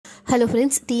Hello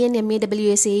friends,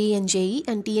 TNMAWS AE and JE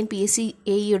and TNPSC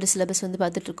AE ஓட syllabus வந்து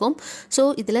பார்த்துட்டு இருக்கோம். ஸோ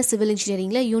இதில் civil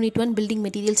இன்ஜினியரிங்கில் unit 1 building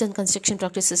materials and construction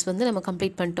practices வந்து நம்ம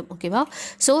கம்ப்ளீட் பண்ணிட்டோம். ஓகேவா?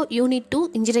 ஸோ யூனிட் 2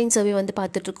 இன்ஜினியரிங் சர்வே வந்து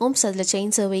பார்த்துட்டு இருக்கோம். ஸோ அதில்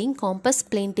chain surveying, compass,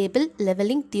 plane table,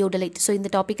 levelling, theodolite. So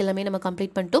இந்த டாபிக் எல்லாமே நம்ம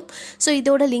கம்ப்ளீட் பண்ணிட்டோம். ஸோ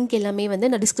இதோட லிங்க் எல்லாமே வந்து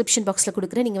நான் டிஸ்கிரிப்ஷன் பாக்ஸில்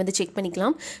கொடுக்குறேன், நீங்கள் வந்து செக்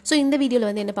பண்ணிக்கலாம். ஸோ இந்த வீடியோவில்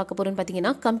வந்து என்ன பார்க்க போகிறோம்னு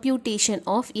பார்த்தீங்கன்னா கம்ப்யூட்டேஷன்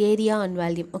ஆஃப் ஏரியா அண்ட்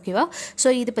வேல்யூம். ஓகேவா?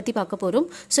 ஸோ இதை பற்றி பார்க்க போகிறோம்.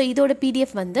 ஸோ இதோட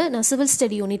PDF வந்து நான் சிவில்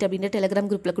ஸ்டடி யூனிட் அப்படின்ற டெலிகிராம்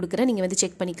குரூப்பில் கொடுக்குறேன், நீங்கள் வந்து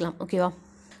செக் பண்ணிக்கலாம். ஓகேவா?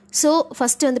 ஸோ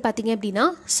ஃபஸ்ட்டு வந்து பார்த்தீங்க அப்படின்னா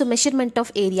measurement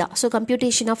of area. So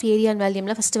computation of area and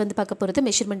வேல்யூமில் first வந்து பார்க்க போகிறது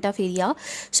மெஷர்மெண்ட் ஆஃப் ஏரியா.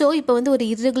 ஸோ இப்போ வந்து ஒரு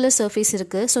இர்ரெகுலர் சர்ஃபேஸ்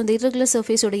இருக்குது. ஸோ இந்த இர்ரெகுலர்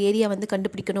சர்ஃபேஸோட ஏரியா வந்து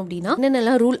கண்டுபிடிக்கணும் அப்படின்னா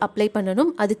என்னென்னலாம் ரூல் அப்ளை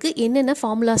பண்ணணும், அதுக்கு என்னென்ன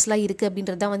ஃபார்முலாஸ்லாம் இருக்குது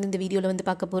அப்படின்றது தான் வந்து இந்த வீடியோவில் வந்து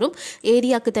பார்க்க போகிறோம்.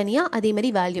 ஏரியாவுக்கு தனியாக, அதே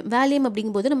மாதிரி வேல்யூம்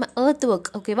அப்படிங்கும்போது நம்ம எர்த்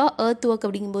ஒர்க். ஓகேவா? எர்த் ஒர்க்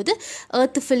அப்படிங்கும்போது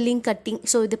எர்த் ஃபில்லிங், கட்டிங்,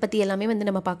 ஸோ இதை பற்றி எல்லாமே வந்து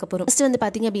நம்ம பார்க்க போகிறோம். ஃபஸ்ட்டு வந்து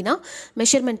பார்த்தீங்க அப்படின்னா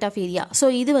மெஷர்மெண்ட் ஆஃப் ஏரியா. ஸோ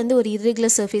இது வந்து ஒரு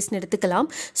இர்ரெகுலர் சர்ஃபேஸ்னு எடுத்துக்கலாம்.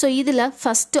 ஸோ இதில்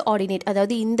ஃபஸ்ட்டு ஆர்டினேட்,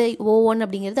 அதாவது இந்த O1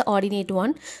 அப்படிங்கிறது ordinate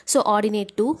 1, so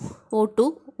ordinate 2, O2,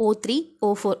 O3,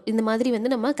 O4 இந்த மாதிரி வந்து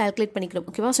நம்ம கால்குலேட் பண்ணிக்கிறோம்.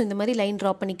 ஓகேவா? ஸோ இந்த மாதிரி லைன்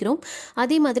ட்ரா பண்ணிக்கிறோம்.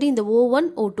 அதே மாதிரி இந்த O1,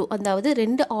 O2 அதாவது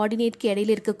ரெண்டு ஆர்டினேட்க்கு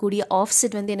இடையில இருக்கக்கூடிய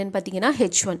ஆஃப்செட் வந்து என்னென்னு பார்த்தீங்கன்னா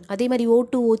H1. அதே மாதிரி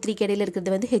O2, O3க்கு இடையில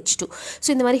இருக்கிறது வந்து H2. ஸோ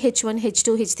இந்த மாதிரி H1,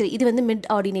 H2, H3 இது வந்து மிட்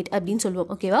ஆர்டினேட் அப்படின்னு சொல்லுவோம்.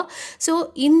 ஓகேவா? ஸோ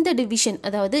இந்த டிவிஷன்,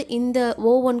 அதாவது இந்த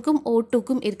O1க்கும்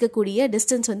O2க்கும் இருக்கக்கூடிய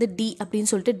டிஸ்டன்ஸ் வந்து D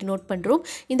அப்படின்னு சொல்லிட்டு டினோட் பண்ணுறோம்.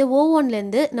 இந்த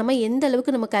O1லேருந்து நம்ம எந்த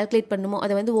அளவுக்கு நம்ம கால்குலேட் பண்ணுமோ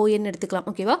அதை வந்து ON எடுத்துக்கலாம்.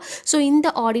 ஓகேவா? ஸோ இந்த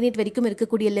ஆர்டினேட் வரைக்கும்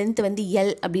இருக்கக்கூடிய லென்த் வந்து L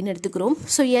அப்படின்னு எடுத்துக்கிறோம்.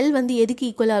 ஸோ L வந்து எதுக்கு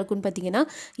ஈக்குவலாக இருக்கும்னு பார்த்தீங்கன்னா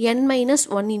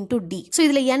n-1 into D. ஸோ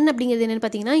இதில் n அப்படிங்கிறது என்னென்னு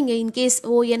பார்த்தீங்கன்னா இங்கே இன்கேஸ்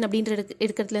ON அப்படின்ற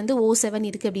இருக்கிறதுலேருந்து O7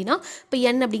 இருக்குது அப்படின்னா இப்போ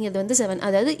n அப்படிங்கிறது வந்து 7,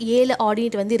 அதாவது 7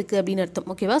 ஆர்டினேட் வந்து இருக்குது அப்படின்னு அர்த்தம்.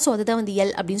 ஓகேவா? ஸோ அதுதான் வந்து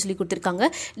L அப்படின்னு சொல்லி கொடுத்துருக்காங்க.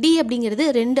 D அப்படிங்கிறது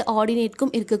ரெண்டு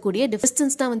ஆர்டினேட்க்கும் இருக்கக்கூடிய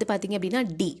டிஸ்டன்ஸ் தான் வந்து பார்த்தீங்க அப்படின்னா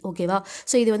D. ஓகேவா?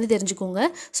 ஸோ இது வந்து தெரிஞ்சுக்கோங்க.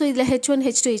 ஸோ இதில் H1,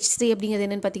 H2, H3 அப்படிங்கிறது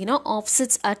என்னென்னு பார்த்தீங்கன்னா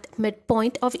ஆஃப்செட்ஸ் at mid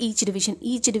point of each division.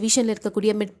 Each டிவிஷனில்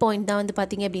இருக்கக்கூடிய மிட் பாயிண்ட் தான் வந்து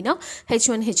பார்த்தீங்க அப்படின்னா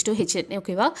H1, H2, H3.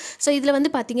 ஓகேவா? ஸோ இதில் வந்து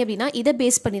பார்த்தீங்க அப்படின்னா இதை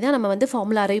பேஸ் பண்ணி தான் நம்ம வந்து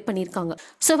ஃபார்முலா அரைவ் பண்ணியிருக்காங்க.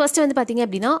 ஸோ ஃபஸ்ட்டு வந்து பார்த்தீங்க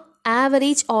அப்படின்னா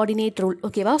ஆவரேஜ் ஆர்டினேட் ரூல்.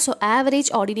 ஓகேவா? ஸோ ஆவரேஜ்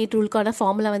ஆர்டினேட் ரூலுக்கான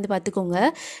ஃபார்முலா வந்து பார்த்துக்கோங்க.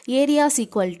 Areas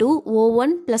equal to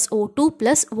O1 + O2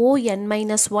 +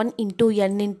 ON-1 into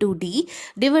n into D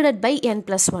divided by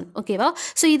n+1. ஓகேவா?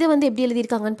 ஸோ இதை வந்து எப்படி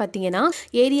எழுதியிருக்காங்கன்னு பார்த்தீங்கன்னா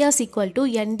areas equal to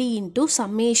ND into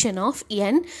summation of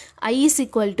n I is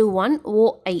equal to 1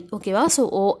 OI. ஓகேவா? So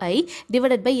OI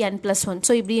divided by n+1.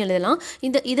 So இப்படி எழுதலாம்.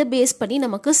 இதை base பண்ணி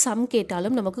நமக்கு சம்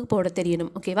கேட்டாலும் நமக்கு போட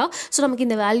தெரியணும். ஓகேவா? ஸோ நமக்கு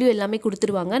இந்த வேல்யூ எல்லாமே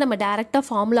கொடுத்துருவாங்க, நம்ம டேரெக்டாக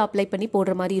ஃபார்முலா அப்ளை பண்ணி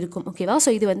போடுற மாதிரி இருக்கும். ஓகேவா? ஸோ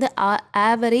இது வந்து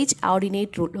ஆவரேஜ்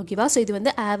ஆர்டினேட் ரூல். ஓகேவா? ஸோ இது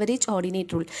வந்து ஆவரேஜ்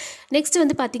ஆர்டினேட் ரூல். நெக்ஸ்ட்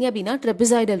வந்து பார்த்தீங்க அப்படின்னா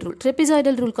ட்ரெபிசாய்டல் ரூல்.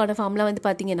 ட்ரெபிசாய்டல் ரூலுக்கான ஃபார்முலா வந்து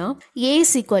பார்த்தீங்கன்னா A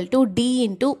is equal to D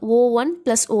into O1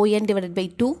 + ON divided by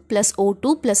 2 +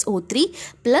 O2 + O3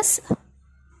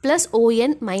 plus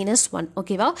ON-1.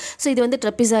 ஓகேவா? ஸோ இது வந்து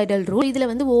ட்ரெபிசாய்டல் ரூல். இதில்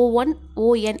வந்து O1,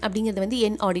 ON அப்படிங்கிறது வந்து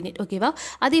n ஆர்டினேட். ஓகேவா?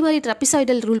 அதே மாதிரி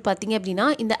ட்ரெபிசாய்டல் ரூல் பார்த்தீங்க அப்படின்னா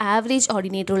இந்த ஆவரேஜ்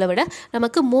ஆர்டினேட் ரூலை விட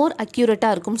நமக்கு மோர்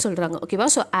அக்யூரேட்டாக இருக்கும்னு சொல்கிறாங்க. ஓகேவா?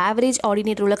 ஸோ ஆவரேஜ்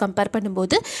ஆர்டினேட் ரூலை கம்பேர்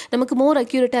பண்ணும்போது நமக்கு மோர்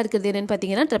அக்யூரேட்டாக இருக்கிறது என்னென்னு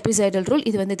பார்த்தீங்கன்னா ட்ரெபிசாய்டல் ரூல்.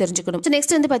 இது வந்து தெரிஞ்சுக்கணும். ஸோ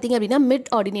நெக்ஸ்ட் வந்து பார்த்தீங்க அப்படின்னா mid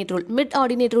ordinate rule. Mid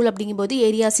ordinate rule அப்படிங்கும்போது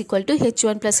areas equal to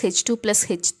H1 + H2 +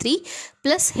 H3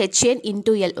 + HN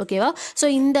into L. ஓகேவா? ஸோ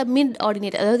இந்த மிட்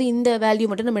ஆர்டினேட், அதாவது இந்த வேல்யூ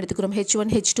மட்டும் நம்ம எடுத்துக்கிறோம். H1,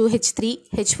 H2, H3,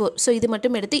 H4. So இது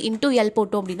மட்டும் எடுத்து இன்டூ L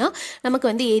போட்டோம் அப்படின்னா நமக்கு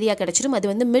வந்து ஏரியா கிடைச்சிடும். அது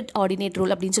வந்து மிட் ஆர்டினேட்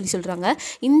ரூல் அப்படின்னு சொல்கிறாங்க.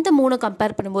 இந்த மூணு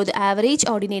கம்பேர் பண்ணும்போது ஆவரேஜ்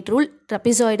ஆர்டினேட் ரூல்,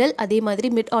 ட்ரெபிசாய்டல், அதே மாதிரி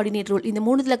மிட் ஆர்டினேட் ரூல், இந்த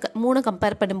மூணு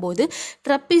கம்பேர் பண்ணும்போது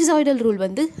ட்ரெபிசாய்டல் ரூல்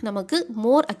வந்து நமக்கு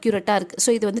மோர் அக்யூரேட்டாக இருக்குது. ஸோ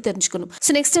இது வந்து தெரிஞ்சுக்கணும்.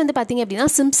 ஸோ நெக்ஸ்ட் வந்து பார்த்தீங்க அப்படின்னா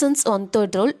Simpson's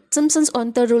one-third rule. Simpson's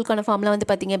one-third ரூலுக்கான formula வந்து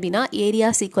பார்த்தீங்க அப்படின்னா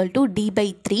areas equal to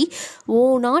D/3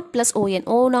 O0 + ON.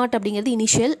 O0 அப்படிங்கிறது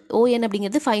இனிஷியல், ON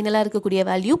அப்படிங்கிறது ஃபைனலாக இருக்கக்கூடிய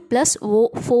value, plus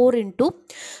O4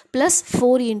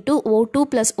 into O2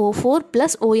 + O4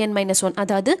 + ON-1.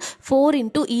 அதாவது 4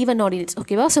 into ஈவன் ஆர்டினேட்ஸ்.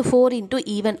 ஓகேவா? So 4 into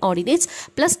even ordinates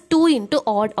plus 2 into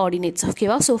add ordinates.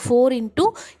 ஓகேவா? So 4 into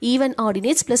even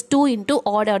ordinates plus 2 into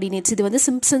add ordinates. இது வந்து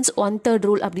Simpson's one-third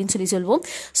rule அப்படின்னு சொல்லுவோம்.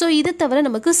 ஸோ இதை தவிர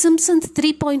நமக்கு சிம்ப்சன்ஸ்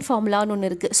 3 பாயிண்ட் ஃபார்முலான்னு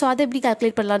ஒன்று இருக்குது. ஸோ அதை எப்படி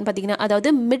கால்குலேட் பண்ணலான்னு பார்த்தீங்கன்னா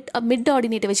அதாவது மிட்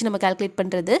ஆர்டினேட்டை வச்சு நம்ம கால்குலேட்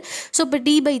பண்ணுறது. ஸோ இப்போ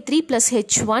D/3 +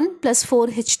 H1 +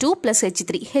 4H2 +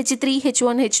 H3,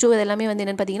 H1, H2 இதெல்லாமே வந்து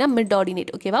என்னென்னு பார்த்தீங்கன்னா மிட் ஆர்டினேட்.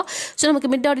 ஓகேவா? ஸோ நமக்கு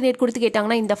மிட் ஆர்டினேட் கொடுத்து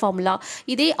கேட்டாங்கன்னா இந்த ஃபார்முலா,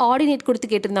 இதே ஆர்டினேட் கொடுத்து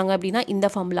கேட்டிருந்தாங்க அப்படின்னா இந்த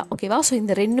ஃபார்முலா. ஓகேவா? ஸோ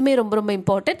இந்த ரெண்டுமே ரொம்ப ரொம்ப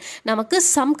இம்பார்ட்டன்ட். நமக்கு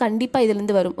சம் கண்டிப்பாக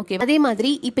இதுலேருந்து வரும். ஓகே? அதே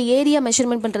மாதிரி இப்போ ஏரியா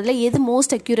மெஷர்மெண்ட் பண்ணுறதுல எது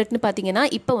மோஸ்ட் அக்யூரேட்னு பார்த்தீங்கன்னா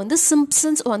இப்போ வந்து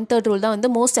சிம்ப்சன்ஸ் ஒன்-தேர்ட் ரூல் தான்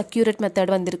வந்து மோஸ்ட் அக்யூரேட்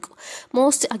மெத்தட் வந்திருக்கும்.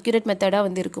 மோஸ்ட் அக்யூரேட் மெத்தடாக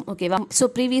வந்து இருக்கும். ஓகேவா? ஸோ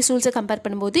ப்ரீவியஸ் ரூல்ஸை கம்பேர்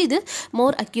பண்ணும்போது இது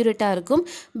மோர் அக்யூரேட்டாக இருக்கும்.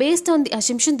 Based on the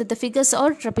assumption that the figures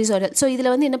R trapezoidal. So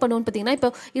இதில் வந்து என்ன பண்ணுவோம்னு பார்த்தீங்கன்னா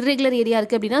இப்போ இர்ரெகுலர் ஏரியா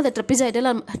இருக்குது அப்படின்னா அந்த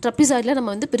ட்ரெபிசாய்டில்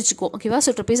நம்ம வந்து பிரிச்சுக்குவோம் ஓகேவா.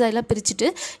 ஸோ ட்ரெபசாய்டலாக பிரிச்சுட்டு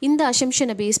இந்த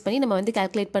அசம்ஷனை பேஸ் பண்ணி நம்ம வந்து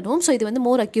கால்குலேட் பண்ணுவோம். ஸோ இது வந்து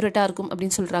மோர் அக்யூரேட்டாக இருக்கும்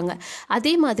அப்படின்னு சொல்கிறாங்க.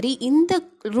 அதே மாதிரி இந்த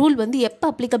ரூல் வந்து எப்போ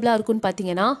அப்ளிகபிளாக இருக்கும்னு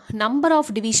பார்த்தீங்கன்னா நம்பர் ஆஃப்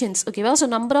டிவிஷன்ஸ் ஓகேவா. ஸோ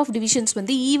நம்பர் ஆஃப் டிவிஷன்ஸ்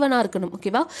வந்து ஈவனாக இருக்கணும்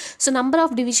ஓகேவா. ஸோ நம்பர்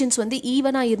ஆஃப் டிவிஷன்ஸ் வந்து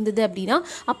ஈவனாக இருந்தது அப்படின்னா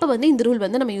அப்போ வந்து இந்த ரூல்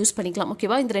வந்து நம்ம யூஸ் பண்ணிக்கலாம்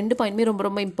ஓகேவா. இந்த 2 பாயிண்ட்மே ரொம்ப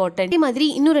ரொம்ப இம்பார்ட்டன்ட். அதே மாதிரி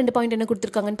இன்னும் 2 பாயிண்ட் என்ன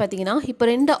கொடுத்துருக்காங்கன்னு பார்த்தீங்கன்னா இப்போ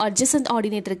 2 அட்ஜசன்ட்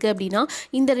ஆர்டினேட் இருக்குது அப்படின்னா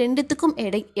இந்த ரெண்டுத்துக்கும்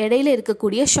இடையில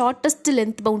இருக்கக்கூடிய ஷார்ட்டஸ்ட்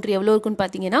லென்த் பவுண்டரி எவ்வளோ இருக்குன்னு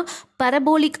பார்த்தீங்கன்னா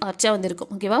பரபோலிக் ஆர்ச்சாக வந்து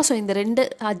இருக்கும் ஓகேவா. ஸோ இந்த 2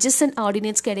 அட்ஜசன்ட்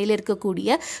ஆர்டினேட்ஸ்க்கு இடையில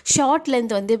இருக்கக்கூடிய ஷார்ட்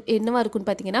லென்த் வந்து என்னவா இருக்குன்னு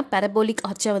பார்த்தீங்கன்னா பரபோலிக்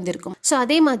ஆர்ச்சாக வந்து இருக்கும். ஸோ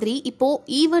அதே மாதிரி இப்போ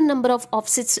ஈவன் நம்பர் ஆஃப்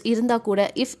ஆஃப்செட்ஸ் இருந்தால் கூட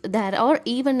if there are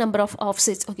even number of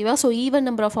ஆஃப்செட்ஸ் ஓகேவா. ஸோ ஈவன்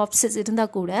நம்பர் ஆஃப் ஆஃப்செட்ஸ்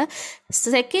இருந்தால் கூட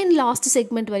செகண்ட் லாஸ்ட்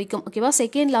செக்மெண்ட் வரைக்கும் ஓகேவா.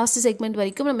 செகண்ட் லாஸ்ட் செக்மெண்ட்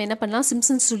வரைக்கும் நம்ம என்ன பண்ணலாம்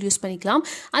சிம்ப்சன்ஸ் ரூல் யூஸ் பண்ணிக்கலாம்.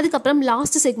 அதுக்கப்புறம்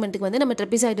லாஸ்ட் செக்மெண்ட்டுக்கு வந்து நம்ம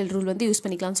ட்ரெபசாய்டல் ரூல் வந்து யூஸ்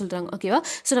பண்ணிக்கலாம்னு சொல்கிறாங்க ஓகேவா.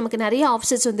 ஸோ நமக்கு நிறைய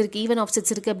ஆஃப்செட்ஸ் வந்து இருக்குது ஈவன்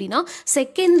ஆஃப்செட்ஸ் இருக்குது அப்படின்னா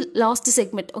செகண்ட் லாஸ்ட்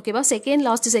செக்மெண்ட் ஓகேவா. செகண்ட்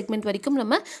லாஸ்ட் செக்மெண்ட் வரைக்கும்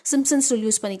நம்ம சிம்ப்சன்ஸ் ரூல்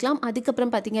யூஸ் பண்ணிக்கலாம்.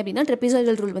 அதுக்கப்புறம் பார்த்தீங்க அப்படின்னா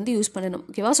ட்ரெபசாய்டல் ரூல் வந்து யூஸ் பண்ணணும்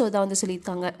ஓகேவா. ஸோ அதான் வந்து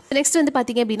சொல்லியிருக்காங்க. நெக்ஸ்ட் வந்து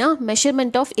பார்த்தீங்க அப்படின்னா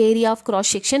measurement of area of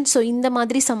cross section. So இந்த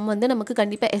மாதிரி சம் வந்து நமக்கு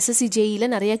கண்டிப்பாக எஸ்எஸ்சி ஜேஇயில்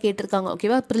நிறைய கேட்டிருக்காங்க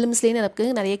ஓகேவா. ப்ரிலிம்ஸ்லேயே நமக்கு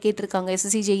நிறைய கேட்டிருக்காங்க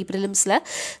எஸ்எஸ்சி ஜேஇ ப்ரிலிம்ஸில்.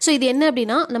 ஸோ இது என்ன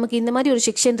அப்படின்னா நமக்கு இந்த மாதிரி ஒரு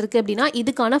செக்ஷன் இருக்குது அப்படின்னா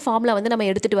இதுக்கான ஃபார்முலா வந்து நம்ம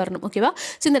எடுத்துகிட்டு வரணும் ஓகேவா.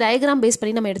 ஸோ இந்த டயக்ராம் பேஸ்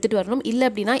பண்ணி நம்ம எடுத்துகிட்டு வரணும். இல்லை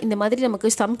அப்படின்னா இந்த மாதிரி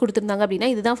நமக்கு சம் கொடுத்துருந்தாங்க அப்படின்னா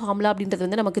இதுதான் ஃபார்முலா அப்படின்றது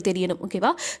வந்து நமக்கு தெரியணும்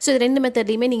ஓகேவா. ஸோ இது 2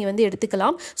 மெத்தட்லையுமே நீங்கள் வந்து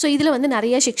எடுத்துக்கலாம். ஸோ இதில் வந்து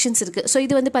நிறைய செக்ஷன்ஸ் இருக்குது. ஸோ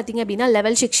இது வந்து பார்த்தீங்க அப்படின்னா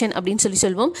லெவல் செக்ஷன் அப்படின்னு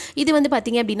சொல்லுவோம். இது வந்து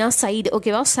பார்த்தீங்க அப்படின்னா சைடு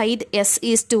ஓகேவா. Side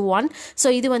S:1. ஸோ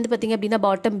இது வந்து பார்த்தீங்க அப்படின்னா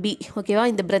பாட்டம் B ஓகேவா.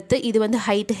 இந்த பிரெத் இது வந்து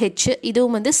ஹைட் H,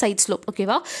 இதுவும் வந்து சைட் ஸ்லோப்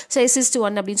ஓகேவா. ஸோ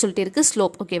S:1 அப்படின்னு சொல்லிட்டு இருக்கு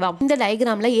ஸ்லோப் ஓகேவா. இந்த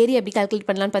டயக்ராமில் ஏரியா எப்படி கால்குலேட்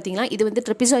பண்ணலாம்னு பார்த்தீங்கன்னா இது வந்து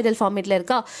ட்ரெபசாய்டல் ஃபார்மேட்டில்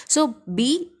இருக்கா. ஸோ B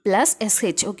plus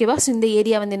SH ஓகேவா. ஸோ இந்த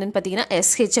ஏரியா வந்து என்னன்னு பார்த்தீங்கன்னா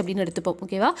SH அப்படின்னு எடுத்துப்போம்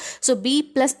ஓகேவா. So B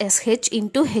plus SH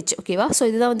into H ஓகேவா. ஸோ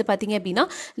இதுதான் வந்து பார்த்தீங்க அப்படின்னா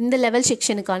இந்த லெவல்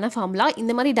செக்ஷனுக்கான ஃபார்முலா.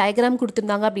 இந்த மாதிரி டயக்ராம்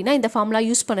கொடுத்துருந்தாங்க அப்படின்னா இந்த ஃபார்முலா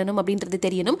யூஸ் பண்ணணும் அப்படின்றது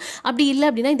தெரியணும். அப்படி இல்லை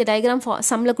அப்படின்னா இந்த டயக்ராம்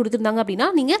சம்மில் கொடுத்துருந்தாங்க அப்படின்னா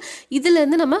நீங்கள்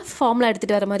இதுலேருந்து நம்ம ஃபார்முலா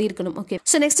எடுத்துகிட்டு வர மாதிரி இருக்கணும் ஓகே.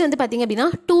 ஸோ நெக்ஸ்ட் வந்து பார்த்தீங்க அப்படின்னா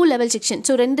 2 லெவல் செக்ஷன்.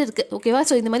 ஸோ 2 இருக்குது ஓகேவா.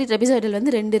 ஸோ இந்த மாதிரி ட்ரெபசாய்டல்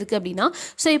வந்து 2 இருக்குது அப்படின்னா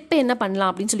ஸோ இப்போ என்ன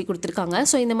பண்ணலாம் அப்படின்னு சொல்லி கொடுத்துருக்காங்க.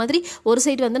 ஸோ இந்த மாதிரி ஒரு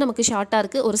சைடு வந்து நமக்கு ஷார்ட்டாக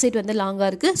இருக்குது, ஒரு சைடு வந்து லாங்காக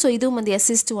இருக்குது. ஸோ இதுவும் வந்து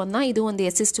S:1 தான், இதுவும் வந்து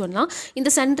S:1 தான். இந்த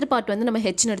சென்டர் பார்ட் வந்து நம்ம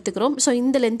Hன்னு எடுத்துக்கிறோம். ஸோ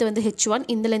இந்த லென்த் வந்து H1,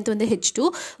 இந்த லென்த் வந்து H2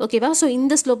 ஓகேவா. ஸோ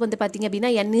இந்த ஸ்லோப் வந்து பார்த்தீங்க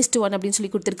அப்படின்னா N:1 அப்படின்னு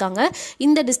சொல்லி கொடுத்துருக்காங்க.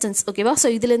 இந்த டிஸ்டன்ஸ் ஓகேவா. ஸோ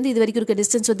இதுலேருந்து இது வரைக்கும் இருக்க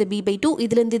டிஸ்டன்ஸ் வந்து B/2,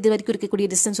 இதுலேருந்து இது வரைக்கும் இருக்கக்கூடிய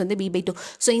டிஸ்டன்ஸ் வந்து B/2.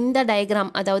 ஸோ இந்த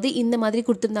டயக்ராம் அதாவது இந்த மாதிரி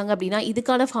கொடுத்துருந்தாங்க அப்படின்னா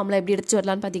இதுக்கான ஃபார்முலா எப்படி எடுத்து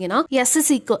வரலான்னு பார்த்தீங்கன்னா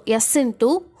S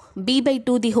into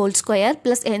b/2 the whole square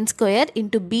plus n square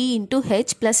into b into h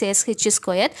plus sh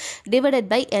square divided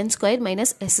by n square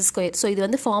minus s square. So இது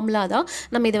வந்து ஃபார்முலா தான்,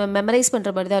 நம்ம இதை மெமரைஸ்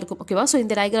பண்ணுற மாதிரி தான் இருக்கும் ஓகேவா. ஸோ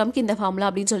இந்த டயக்ராமுக்கு இந்த ஃபார்முலா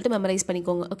அப்படின்னு சொல்லிட்டு மெமரைஸ்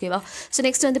பண்ணிக்கோங்க ஓகேவா. ஸோ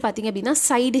நெக்ஸ்ட் வந்து பார்த்தீங்க அப்படின்னா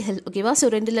சைடு ஹில் ஓகேவா. ஸோ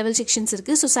 2 லெவல் செக்ஷன்ஸ்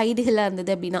இருக்குது. ஸோ சைடு ஹில்லாக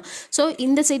இருந்தது அப்படின்னா ஸோ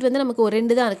இந்த சைடு வந்து நமக்கு ஒரு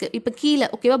 2 தான் இருக்குது. இப்போ கீழே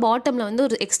ஓகேவா பாட்டமில் வந்து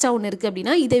ஒரு எக்ஸ்ட்ரா ஒன்று இருக்குது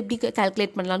அப்படின்னா இதை எப்படி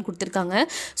கால்குலேட் பண்ணலான்னு கொடுத்துருக்காங்க.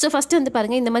 ஸோ ஃபஸ்ட்டு வந்து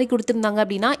பாருங்கள் இந்த மாதிரி கொடுத்துருந்தாங்க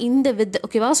அப்படின்னா இந்த வித்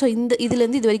ஓகேவா. ஸோ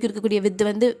இதுலேருந்து இது வரைக்கும் இருக்கக்கூடிய வித்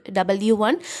வந்து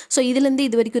W1. ஸோ இதுலேருந்து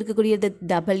இது வரைக்கும் இருக்கக்கூடியது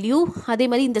W. அதே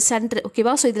மாதிரி இந்த சென்டர்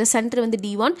ஓகேவா. ஸோ இதில் சென்டர் வந்து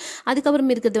D1, அதுக்கப்புறம்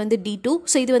இருக்கிறது வந்து D2.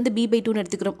 ஸோ இது வந்து B/2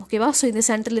 எடுத்துக்கிறோம் ஓகேவா. ஸோ இந்த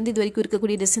சென்டர்லேருந்து இது வரைக்கும்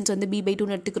இருக்கக்கூடிய டிஸ்டன்ஸ் வந்து B/2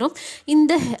 எடுத்துக்கிறோம்.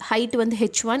 இந்த ஹைட் வந்து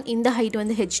H1, இந்த ஹைட்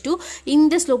வந்து H2,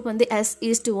 இந்த ஸ்லோப் வந்து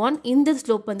S:1, இந்த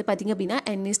ஸ்லோப் வந்து பார்த்தீங்க அப்படின்னா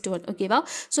N:1 ஓகேவா.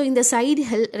 ஸோ இந்த சைடு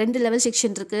ஹெல் 2 லெவல்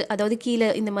செக்ஷன் இருக்குது, அதாவது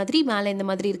கீழே இந்த மாதிரி மேலே இந்த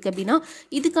மாதிரி இருக்குது அப்படின்னா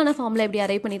இதுக்கான ஃபார்முலா எப்படி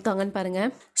அரைவ் பண்ணியிருக்காங்கன்னு பாருங்கள்.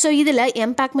 ஸோ இதில்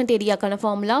embankment ஏரியாக்கான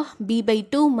formula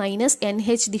B/2 minus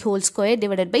NH the whole square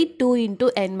divided by 2 into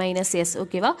N minus S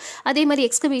ஓகேவா. அதே மாதிரி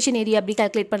எக்ஸ்கவேஷன் ஏரியா எப்படி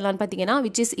கால்குலேட் பண்ணலான்னு பார்த்தீங்கன்னா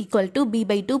which is equal to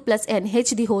B/2 plus NH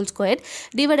the whole square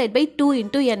divided by 2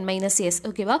 into N minus S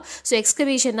ஓகேவா. So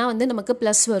எக்ஸ்கவேஷன்னா வந்து நமக்கு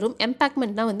plus வரும்,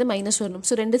 எம்பாக்மெண்ட்னா வந்து மைனஸ் வரும்.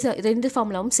 ஸோ ரெண்டு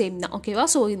ஃபார்முலாவும் சேம் தான் ஓகேவா.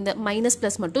 ஸோ இந்த மைனஸ்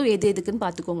ப்ளஸ் மட்டும் எதுக்குன்னு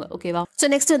பார்த்துக்கோங்க ஓகேவா.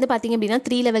 ஸோ நெக்ஸ்ட் வந்து பார்த்தீங்க அப்படின்னா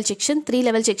 3 லெவல்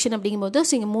செக்ஷன் அப்படிங்கும்போது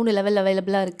ஸோ இங்கே 3 லெவல்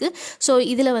அவைலபிளாக இருக்குது. ஸோ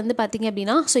இதில் வந்து பார்த்தீங்க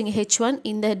அப்படின்னா ஸோ இங்கே H1,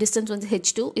 இந்த டிஸ்டன்ஸ் வந்து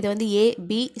H2, இதை வந்து A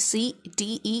B C D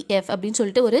E F அப்படின்னு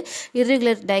சொல்லிட்டு ஒரு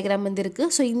irregular டயக்ராம் வந்து இருக்குது.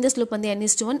 ஸோ இந்த ஸ்லோப் வந்து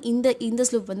N:1, இந்த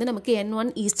ஸ்லோப் வந்து நமக்கு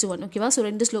N1:1 ஓகேவா. ஸோ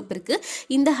 2 ஸ்லோப் இருக்குது.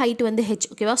 இந்த ஹைட் வந்து H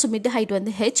ஓகேவா. ஸோ மிட் ஹைட்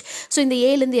வந்து H. ஸோ இந்த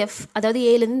ஏலேருந்து F அதாவது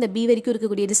ஏலேருந்து இந்த B வரைக்கும்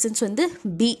இருக்கக்கூடிய டிஸ்டன்ஸ் வந்து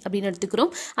B அப்படின்னு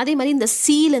எடுத்துக்கிறோம். அதே மாதிரி இந்த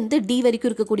Cலேருந்து D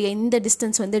வரைக்கும் இருக்கக்கூடிய இந்த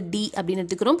டிஸ்டன்ஸ் வந்து D அப்படின்னு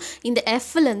எடுத்துக்கிறோம். இந்த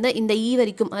Fலேருந்து இந்த E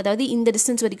வரைக்கும் அதாவது இந்த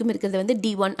டிஸ்டன்ஸ் வரைக்கும் இருக்கிறது வந்து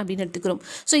D1 அப்படின்னு எடுத்துக்கிறோம்.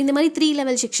 ஸோ இந்த மாதிரி 3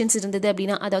 லெவல் செக்ஷன்ஸ் இருந்தது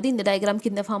அப்படின்னா அதாவது இந்த டயக்ராமுக்கு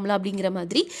இந்த ஃபார்முலா அப்படிங்கிற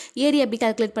மாதிரி ஏரியா எப்படி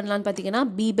கால்குலேட் பண்ணலான்னு பார்த்தீங்கன்னா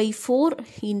b/4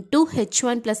 into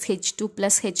h1 + h2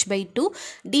 + h/2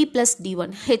 d + d1.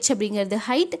 h அப்படிங்கிறது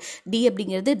ஹைட், d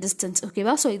அப்படிங்கிறது டிஸ்டன்ஸ்.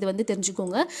 ஓகேவா? ஸோ இது வந்து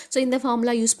தெரிஞ்சுக்கோங்க. ஸோ இந்த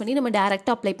ஃபார்முலா யூஸ் பண்ணி நம்ம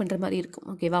டேரெக்டாக அப்ளை பண்ணுற மாதிரி இருக்கும்.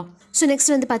 ஓகேவா? ஸோ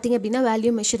நெக்ஸ்ட் வந்து பார்த்தீங்க அப்படின்னா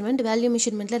வேல்யூ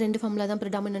மெஷர்மெண்ட்டில் 2 ஃபார்முலா தான்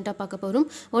ப்ரிடாமினண்ட்டாக பார்க்க போகிறோம்.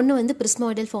 ஒன்று வந்து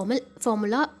பிரிஸ்மாய்டல்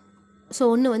ஃபார்முலா. ஸோ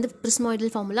ஒன்று வந்து பிரிஸ்மாய்டல்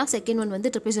ஃபார்முலா, செகண்ட் ஒன் வந்து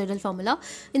ட்ரெபசாய்டல் ஃபார்முலா.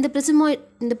 இந்த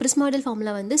பிரிஸ்மாய்டல்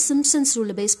ஃபார்முலா வந்து சிம்ப்சன்ஸ்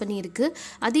ரூலை பேஸ் பண்ணி இருக்குது.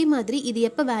 அதே மாதிரி இது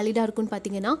எப்போ வேலிடாக இருக்கும்னு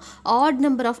பார்த்தீங்கன்னா ஆட்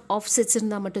நம்பர் ஆஃப் ஆஃப்செட்ஸ்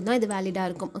இருந்தால் மட்டும்தான் இது வேலிடாக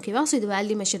இருக்கும். ஓகேவா? ஸோ இது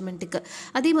வேல்யூ மெஷர்மெண்ட்டுக்கு.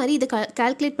 அதே மாதிரி இதை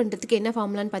கால்குலேட் பண்ணுறதுக்கு என்ன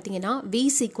ஃபார்முலான்னு பார்த்தீங்கன்னா V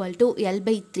 =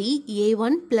 L/3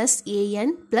 A1 + AN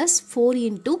 + 4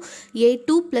 ×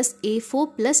 A2 + A4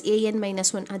 +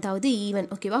 AN-1, அதாவது ஈவன்.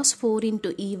 ஓகேவா? 4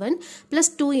 × even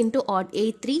 + 2 × add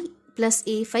A3 +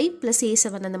 A5 +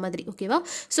 A7 அந்த மாதிரி. ஓகேவா?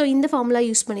 ஸோ இந்த ஃபார்முலா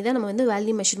யூஸ் பண்ணி தான் நம்ம வந்து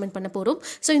வேல்யூ மெஷர்மெண்ட் பண்ண போகிறோம்.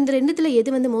 ஸோ இந்த ரெண்டுத்தில் எது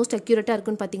வந்து மோஸ்ட் அக்யூரேட்டாக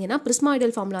இருக்குன்னு பார்த்தீங்கன்னா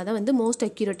பிரிஸ்மாய்டல் ஃபார்முலா தான் வந்து மோஸ்ட்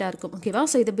அக்யூரேட்டாக இருக்கும். ஓகேவா?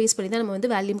 ஸோ இதை பேஸ் பண்ணி தான் நம்ம வந்து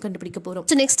வேல்யூம் கண்டுபிடிக்க போகிறோம்.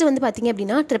 ஸோ நெக்ஸ்ட் வந்து பார்த்தீங்க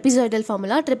அப்படின்னா ட்ரெபசாய்டல்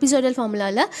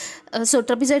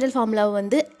ஃபார்முலாவை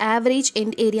வந்து ஆவரேஜ்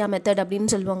எண்ட் ஏரியா மெத்தட் அப்படின்னு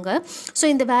சொல்லுவாங்க. ஸோ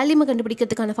இந்த வேல்யூமை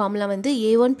கண்டுபிடிக்கிறதுக்கான ஃபார்முலா வந்து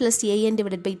A1 + AN /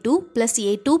 2 +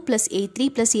 A2 + A3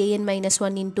 +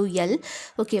 AN-1 × L.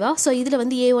 ஓகேவா? ஸோ இதில்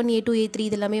வந்து A1, A2, A3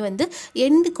 இதெல்லாமே வந்து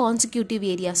end consecutive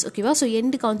areas. ஓகேவா? So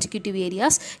end consecutive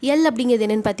areas. L அப்படிங்கிறது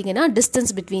என்னன்னு பார்த்தீங்கன்னா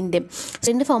distance between them.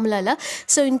 ரெண்டு ஃபார்முலாவில்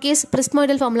ஸோ இன்கேஸ்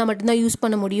பிரிஸ்மாய்டல் ஃபார்முலா மட்டும்தான் யூஸ்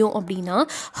பண்ண முடியும் அப்படின்னா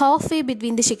halfway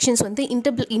between the sections வந்து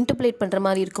இன்டர்பிளேட் பண்ணுற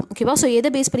மாதிரி இருக்கும். ஓகேவா? ஸோ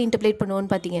எதை பேஸ் பண்ணி இன்டர்பிளேட்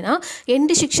பண்ணுவோம்னு பார்த்தீங்கன்னா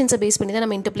எண்ட் செக்ஷன்ஸை பேஸ் பண்ணி தான்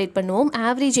நம்ம இன்டர்பிளேட் பண்ணுவோம்.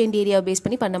 ஆவரேஜ் எண்ட் ஏரியாவை பேஸ்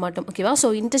பண்ணி பண்ண மாட்டோம். ஓகேவா? ஸோ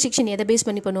இன்டர்செக்ஷன் எதை பேஸ்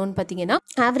பண்ணி பண்ணுவோம்னு பார்த்தீங்கன்னா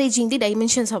averaging the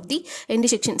dimensions of the end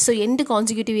section. So end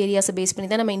consecutive ஏரியாஸை base பண்ணி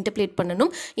தான் நம்ம இன்டர்பிளேட்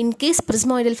பண்ணணும். இன்கேஸ்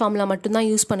பிரிஸ்மாய்டல் ஃபார்முலா மட்டும்தான்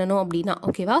யூஸ் பண்ணணும் அப்படின்னா.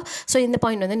 ஓகேவா? ஸோ இந்த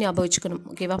பாயிண்ட் வந்து ஞாபகம் வச்சுக்கணும்.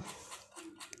 ஓகேவா?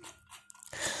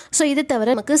 ஸோ இதை தவிர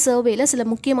நமக்கு சர்வேல சில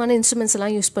முக்கியமான இன்ஸ்ட்ருமெண்ட்ஸ்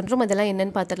எல்லாம் யூஸ் பண்ணுறோம். அதெல்லாம்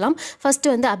என்னென்னு பார்த்துடலாம்.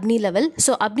 ஃபஸ்ட்டு வந்து Apni level.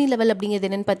 So Apni level அப்படிங்கிறது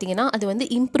என்னென்னு பார்த்தீங்கன்னா அது வந்து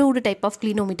இம்ப்ரூவ்டு டைப் ஆஃப்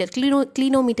கிளீனோமீட்டர்.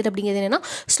 கிளீனோமீட்டர் அப்படிங்கிறது என்னென்னா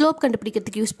ஸ்லோப்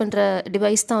கண்டுபிடிக்கிறதுக்கு யூஸ் பண்ணுற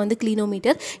டிவைஸ் தான் வந்து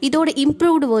கிளீனோமீட்டர். இதோட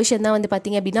இம்ப்ரூவ்டு வெர்ஷன் தான் வந்து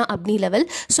பார்த்தீங்க அப்படின்னா அப்னி லெவல்.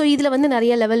 ஸோ இதில் வந்து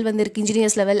நிறைய லெவல் வந்து இருக்குது.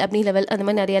 இன்ஜினியர்ஸ் லெவல், அப்னி லெவல், அந்த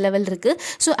மாதிரி நிறைய லெவல் இருக்குது.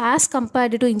 So as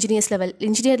compared to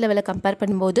engineer லெவலை கம்பேர்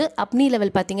பண்ணும்போது அப்னி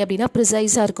லெவல் பார்த்தீங்க அப்படின்னா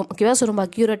ப்ரிசைஸாக இருக்கும். ஓகேவா? ஸோ ரொம்ப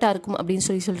அக்யூரேட்டாக இருக்கும் அப்படின்னு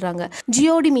சொல்கிறாங்க.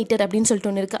 ஜியோடி மீட்டர் அப்படின்னு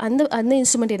சொல்லிட்டு ஒன்று இருக்குது. அந்த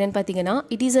இன்ஸ்ட்ருமெண்ட் என்னன்னு பார்த்தீங்கன்னா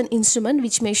it is an instrument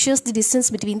which measures the distance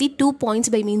between the 2 points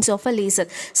by means of a laser.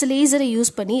 So லேசரை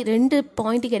யூஸ் பண்ணி 2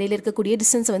 பாயிண்ட்டுக்கு இடையில இருக்கக்கூடிய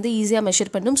டிஸ்டன்ஸை வந்து ஈஸியாக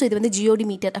மெஷர் பண்ணும். ஸோ இது வந்து ஜியோடி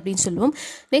மீட்டர் அப்படின்னு சொல்லுவோம்.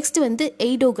 நெக்ஸ்ட் வந்து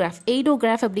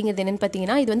எய்டோகிராஃப் அப்படிங்கிறது என்னன்னு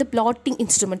பார்த்தீங்கன்னா இது வந்து பிளாட்டிங்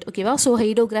இன்ஸ்ட்ருமெண்ட். ஓகேவா? ஸோ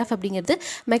எய்டோகிராஃப் அப்படிங்கிறது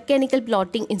மெக்கானிக்கல்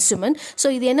பிளாட்டிங் இன்ஸ்ட்ருமெண்ட். ஸோ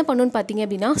இது என்ன பண்ணுன்னு பார்த்தீங்க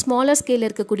அப்படின்னா ஸ்மாலர் ஸ்கேலில்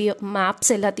இருக்கக்கூடிய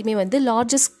மேப்ஸ் எல்லாத்தையுமே வந்து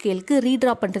லார்ஜர் ஸ்கேலுக்கு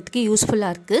ரீட்ரா பண்ணுறதுக்கு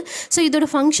யூஸ்ஃபுல்லாக இருக்குது. ஸோ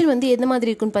இதோட ஃபங்க்ஷன் வந்து எந்த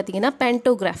மாதிரி இருக்குன்னு பார்த்தீங்கன்னா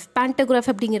பேண்டோகிராஃப்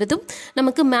அப்படிங்கிறதும்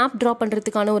நமக்கு மேப் ட்ரா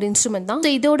பண்ணுறதுக்கான ஒரு இன்ஸ்ட்ருமெண்ட் தான். ஸோ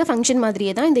இதோட ஃபங்க்ஷன்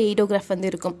மாதிரியே தான் இந்த எய்டோகிராஃப் வந்து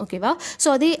இருக்கும். ஓகேவா? ஸோ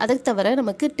அதை தவிர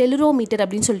நமக்கு டெலிரோமீட்டர்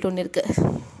அப்படின்னு சொல்லிட்டு ஒன்று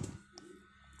இருக்குது.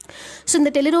 ஸோ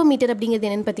இந்த டெலிரோமீட்டர் அப்படிங்கிறது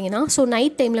என்னென்னு பார்த்தீங்கன்னா ஸோ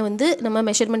நைட் டைமில் வந்து நம்ம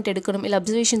மெஷர்மெண்ட் எடுக்கணும் இல்லை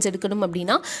அப்சர்வேஷன்ஸ் எடுக்கணும்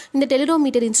அப்படின்னா இந்த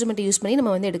டெலிரோமீட்டர் இன்ஸ்ட்ருமெண்ட்டை யூஸ் பண்ணி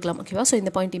நம்ம வந்து எடுக்கலாம். ஓகேவா? ஸோ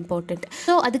இந்த பாயிண்ட் இம்பார்ட்டன்ட்.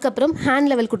 ஸோ அதுக்கப்புறம் ஹேண்ட்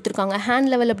லெவல் கொடுத்துருக்காங்க. ஹேண்ட்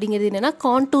லெவல் அப்படிங்கிறது என்னென்னா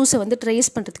கான்டூர்ஸை வந்து ட்ரேஸ்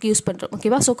பண்ணுறதுக்கு யூஸ் பண்ணுறோம்.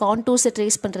 ஓகேவா? ஸோ கான்டூர்ஸை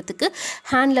ட்ரேஸ் பண்ணுறதுக்கு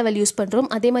ஹேண்ட் லெவல் யூஸ் பண்ணுறோம்.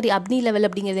 அதே மாதிரி அப்னி லெவல்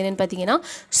அப்படிங்கிறது என்னென்னு பார்த்தீங்கன்னா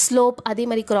ஸ்லோப், அதே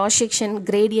மாதிரி கிராஸ் செக்ஷன்,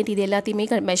 கிரேடியன்ட் இது எல்லாத்தையுமே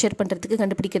மெஷர் பண்ணுறதுக்கு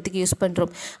கண்டுபிடிக்கிறதுக்கு யூஸ்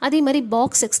பண்ணுறோம். அதே மாதிரி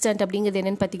பாக்ஸ் எக்ஸ்டென்ட் அப்படிங்கிறது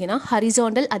என்னென்னு பார்த்தீங்கன்னா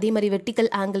ஹரிசாண்டல் அதே மாதிரி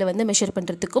வெர்டிக்கல் ஆங்கிளை வந்து மெஷர்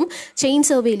பண்ணுறதுக்கும் செயின்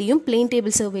சர்வேலையும் பிளேன்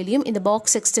டேபிள் சர்வேலையும் இந்த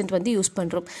பாக்ஸ் எக்ஸ்டென்ட் வந்து யூஸ்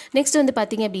பண்ணுறோம். நெக்ஸ்ட் வந்து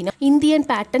பார்த்தீங்க அப்படின்னா இந்தியன்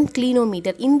பேட்டர்ன்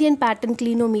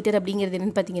கிளீனோமீட்டர் அப்படிங்கிறது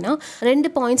என்னன்னு பார்த்தீங்கன்னா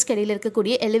 2 பாயிண்ட்ஸ்க்கு இடையில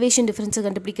இருக்கக்கூடிய எலிவேஷன் டிஃபரன்ஸை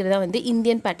கண்டுபிடிக்கிறதா வந்து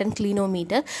இந்தியன் பேட்டர்ன்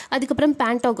கிளீனோமீட்டர். அதுக்கப்புறம்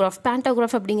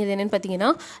பேண்டோகிராஃப் அப்படிங்கிறது என்னன்னு பார்த்தீங்கன்னா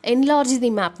என்லார்ஜ்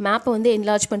தி மேப்பை வந்து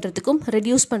என்லார்ஜ் பண்ணுறதுக்கும்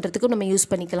ரெடியூஸ் பண்ணுறதுக்கும் நம்ம யூஸ்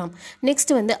பண்ணிக்கலாம்.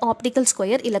 நெக்ஸ்ட் வந்து ஆப்டிக்கல்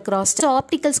ஸ்கொயர் இல்லை cross. So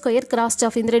optical square, cross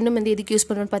staff இந்த ரெண்டும் வந்து எதுக்கு யூஸ்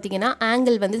பண்ணுறோம்னு பார்த்தீங்கன்னா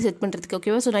ஆங்கிள் வந்து செட் பண்ணுறதுக்கு.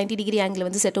 ஓகேவா? ஸோ 90 டிகிரி ஆங்கிள்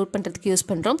வந்து செட் அவுட் பண்ணுறதுக்கு யூஸ்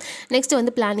பண்ணுறோம். நெக்ஸ்ட்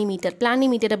வந்து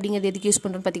பிளானிமீட்டர் அப்படிங்கிறது எதுக்கு யூஸ்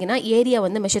பண்ணுறோம் பார்த்தீங்கன்னா ஏரியா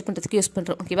வந்து மெஷர் பண்ணுறதுக்கு யூஸ்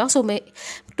பண்ணுறோம். ஓகேவா? So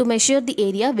to measure the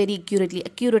area very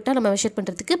அக்யூரேட்டாக நம்ம மெஷர்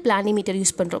பண்ணுறதுக்கு பிளானிமீட்டர்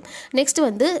யூஸ் பண்ணுறோம். நெக்ஸ்ட்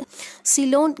வந்து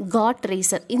சிலோன் காட்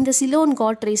ரேசர். இந்த சிலோன்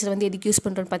காட் ரேசர் வந்து எதுக்கு யூஸ்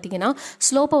பண்ணுறோம்னு பார்த்தீங்கன்னா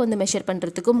ஸ்லோப்பை வந்து மெஷர்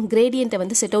பண்ணுறதுக்கும் கிரேடியண்ட்டை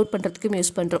வந்து செட் அவுட் பண்ணுறதுக்கும்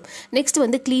யூஸ் பண்ணுறோம். நெக்ஸ்ட்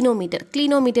வந்து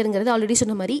கிளீனோமீட்டருங்கிறது ஆல்ரெடி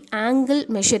சொன்ன மாதிரி ஆங்கிள்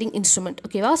மெஷரிங் இன்ஸ்ட்ருமெண்ட்.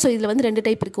 ஓகேவா? ஸோ இதில் வந்து 2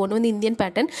 டைப் இருக்குது. ஒன்று வந்து இந்தியன்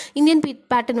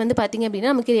பேட்டர்ன் வந்து பார்த்தீங்க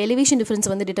அப்படின்னா நமக்கு எலிவேஷன்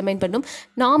டிஃபரன்ஸ் வந்து டிட்டர்மைன் பண்ணும்.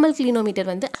 நார்மல் கிளீனோமீட்டர்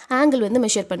வந்து ஆங்கிள் வந்து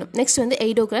மெஷர் பண்ணும். நெக்ஸ்ட் வந்து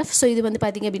எய்டோகிராஃப். ஸோ இது வந்து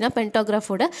பார்த்தீங்க அப்படின்னா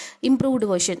பென்டாகிராஃபோட இம்ப்ரூவ்டு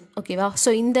வெர்ஷன். ஓகேவா? ஸோ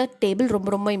இந்த டேபிள்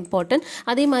ரொம்ப இம்பார்ட்டன்ட்.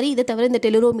 அதே மாதிரி இதை தவிர இந்த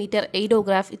டெலிரோமீட்டர்,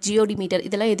 எய்டோகிராஃப், ஜியோடி மீட்டர்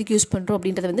இதெல்லாம் எதுக்கு யூஸ் பண்ணுறோம்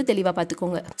அப்படின்றத வந்து தெளிவாக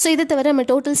பார்த்துக்கோங்க. ஸோ இதை தவிர நம்ம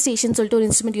டோட்டல் ஸ்டேஷன் சொல்லிட்டு ஒரு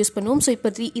இன்ஸ்ட்ருமெண்ட் யூஸ் பண்ணுவோம். ஸோ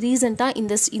இப்போ ரீசெண்டாக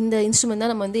இந்த இன்ஸ்ட்ருமெண்ட்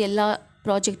தான் நம்ம வந்து எல்லா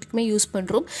ப்ராஜெக்ட்டுக்குமே யூஸ்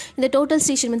பண்ணுறோம். இந்த டோட்டல்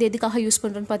ஸ்டேஷன் வந்து எதுக்காக யூஸ்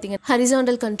பண்ணுறோம்னு பார்த்தீங்கன்னா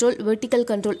ஹரிசாண்டல் கண்ட்ரோல், வெர்டிக்கல்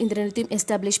கண்ட்ரோல் இந்த ரெண்டுத்தையும்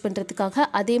எஸ்டாப்ளிஷ் பண்ணுறதுக்காக,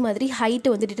 அதே மாதிரி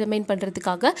ஹைட்டை வந்து டிட்டர்மைன்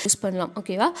பண்ணுறதுக்காக யூஸ் பண்ணலாம்.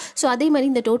 ஓகேவா? ஸோ அதே மாதிரி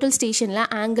இந்த டோட்டல் ஸ்டேஷனில்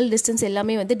ஆங்கிள், டிஸ்டன்ஸ்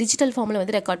எல்லாமே வந்து டிஜிட்டல் ஃபார்மில்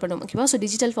வந்து ரெக்கார்ட் பண்ணுவோம். ஓகேவா? ஸோ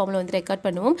டிஜிட்டல் ஃபார்மில் வந்து ரெக்கார்ட்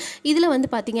பண்ணுவோம். இதில் வந்து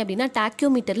பார்த்தீங்க அப்படின்னா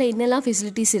டாக்கியோமீட்டரில் என்னெல்லாம்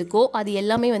ஃபெசிலிட்டிஸ் இருக்கோ அது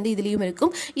எல்லாமே வந்து இதுலேயும்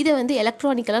இருக்கும். இதை வந்து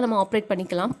எலக்ட்ரானிக்கலாக நம்ம ஆப்ரேட்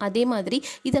பண்ணிக்கலாம். அதே மாதிரி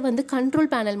இதை வந்து கண்ட்ரோல்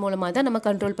பேனல் மூலமாக தான் நம்ம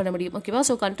கண்ட்ரோல் பண்ண முடியும். ஓகேவா?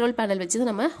 ஸோ கண்ட்ரோல் பேனல் வச்சு தான்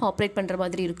நம்ம ஆப்ரேட் பண்ணுற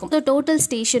மாதிரி இருக்கும். So total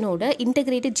ஸ்டேஷனோட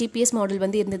integrated GPS model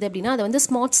வந்து இருந்தது அப்படின்னா அதை வந்து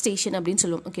ஸ்மார்ட் ஸ்டேஷன் அப்படின்னு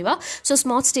சொல்லுவோம். ஓகேவா? ஸோ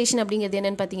ஸ்மார்ட் ஸ்டேஷன் அப்படிங்கிறது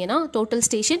என்னன்னு பார்த்தீங்கன்னா total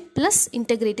station plus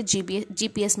integrated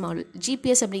GPS model.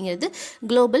 GPS அப்படிங்கிறது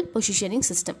குளோபல் பொசிஷனிங்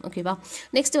சிஸ்டம். ஓகேவா?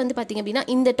 நெக்ஸ்ட் வந்து பார்த்தீங்க அப்படின்னா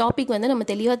இந்த டாபிக் வந்து நம்ம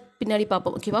தெளிவாக பின்னாடி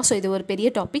பார்ப்போம். ஓகேவா? ஸோ இது ஒரு பெரிய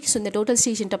டாபிக். ஸோ இந்த டோட்டல்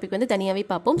ஸ்டேஷன் டாபிக் வந்து தனியாகவே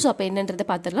பார்ப்போம். ஸோ அப்போ என்னன்றதை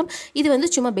பார்த்துடலாம். இது வந்து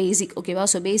சும்மா பேசிக். ஓகேவா?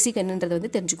 ஸோ பேசிக் என்னன்றதை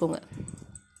வந்து தெரிஞ்சுக்கோங்க.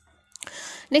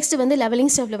 நெக்ஸ்ட் வந்து லெவலிங்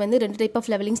ஸ்டாஃபில் வந்து 2 டைப் ஆஃப்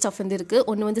லெவலிங் ஸ்டாஃப் வந்து இருக்குது.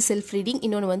 ஒன்று வந்து செல்ஃப் ரீடிங்,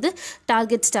 இன்னொன்று வந்து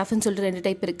டார்கெட் ஸ்டாஃப்னு சொல்லிட்டு 2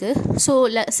 டைப் இருக்குது. ஸோ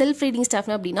செல்ஃப் ரீடிங்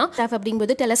ஸ்டாஃப்னா அப்படின்னா ஸ்டாஃப்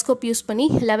அப்படிங்கும்போது டெலஸ்கோப் யூஸ் பண்ணி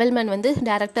லெவல் மேன் வந்து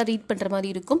டேரெக்டாக ரீட் பண்ணுற மாதிரி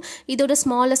இருக்கும். இதோட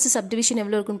ஸ்மாலஸ்ட் சப்டிவிஷன்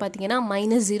எவ்வளோ இருக்குன்னு பார்த்தீங்கன்னா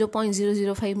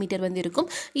 -0.005 மீட்டர் வந்து இருக்கும்.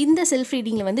 இந்த செல்ஃப்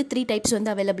ரீடிங்கில் வந்து 3 டைப்ஸ்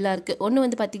வந்து அவைலபிளாக இருக்குது. ஒன்று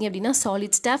வந்து பார்த்தீங்க அப்படின்னா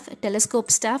சாலிட் ஸ்டாஃப்,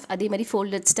 டெலஸ்கோப் ஸ்டாஃப், அதே மாதிரி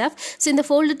ஃபோல்டட் ஸ்டாஃப். ஸோ இந்த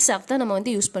ஃபோல்டட் ஸ்டாஃப் தான் நம்ம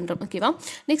வந்து யூஸ் பண்ணுறோம். ஓகேவா?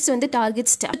 நெக்ஸ்ட் வந்து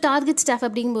டார்கெட் ஸ்டாஃப். டார்கெட் ஸ்டாஃப்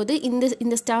அப்படிங்கும்போது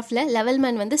இந்த ஸ்டாஃபில் லெவல்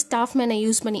மேன் வந்து ஸ்டாஃப் மேனை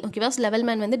யூஸ் பண்ணி, ஓகேவா? ஸோ லெவல்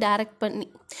மேன் வந்து டேரக்ட் பண்ணி,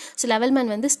 ஸோ லெவல் மேன்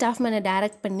வந்து ஸ்டாஃப் மேனை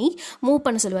டேரக்ட் பண்ணி மூவ்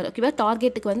பண்ண சொல்லுவார். ஓகேவா?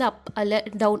 டார்கெட்டுக்கு வந்து அப் அல்ல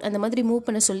டவுன் அந்த மாதிரி மூவ்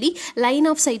பண்ண சொல்லி லைன்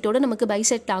ஆஃப் சைட்டோட நமக்கு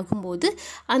பைசெக்ட் ஆகும்போது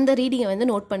அந்த ரீடிங்கை வந்து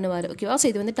நோட் பண்ணுவார். ஓகேவா? ஸோ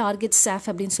இது வந்து டார்கெட் ஸ்டாஃப்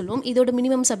அப்படின்னு சொல்லுவோம். இதோட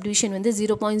மினிமம் சப்டிவிஷன் வந்து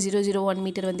 0.001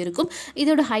 மீட்டர் வந்து இருக்கும்.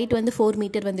 இதோட ஹைட் வந்து 4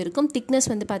 மீட்டர் வந்து இருக்கும். திக்னஸ்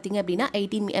வந்து பார்த்தீங்க அப்படின்னா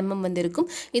 18 mm வந்து இருக்கும்.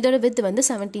 இதோட வித் வந்து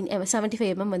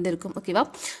 75 mm வந்து இருக்கும். ஓகேவா?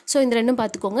 ஸோ இந்த ரெண்டும்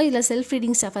பார்த்துக்கோங்க. இதில் செல்ஃப்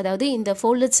ரீடிங் ஸ்டாஃப், அதாவது இந்த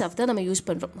ஃபோல்டட் ஸ்டாஃப் தான் நம்ம யூஸ்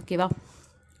பண்ணுறோம். ஓகேவா?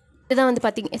 இதுதான் வந்து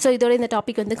பார்த்தீங்க. ஸோ இதோட இந்த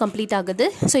டாபிக் வந்து கம்ப்ளீட் ஆகுது.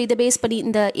 ஸோ இதை பேஸ் பண்ணி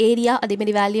இந்த ஏரியா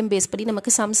அதேமாதிரி வேல்யூம் பேஸ் பண்ணி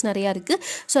நமக்கு சம்ஸ் நிறையா இருக்குது.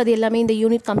 ஸோ அது எல்லாமே இந்த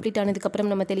யூனிட் கம்ப்ளீட் ஆனதுக்கப்புறம்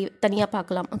நம்ம தனியாக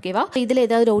பார்க்கலாம். ஓகேவா? இதில்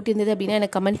ஏதாவது டவுட் இருந்தது அப்படின்னா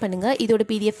எனக்கு கமெண்ட் பண்ணுங்கள். இதோட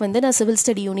பிடிஎஃப் வந்து நான் சிவில்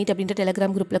ஸ்டடி யூனிட் அப்படின்ற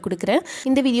டெலிகிராம் குரூப்பில் கொடுக்குறேன்.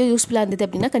 இந்த வீடியோ யூஸ்ஃபுல்லாக இருந்தது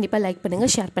அப்படின்னா கண்டிப்பாக லைக்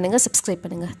பண்ணுங்கள், ஷேர் பண்ணுங்கள், சப்ஸ்கிரைப்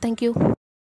பண்ணுங்கள். தேங்க்யூ.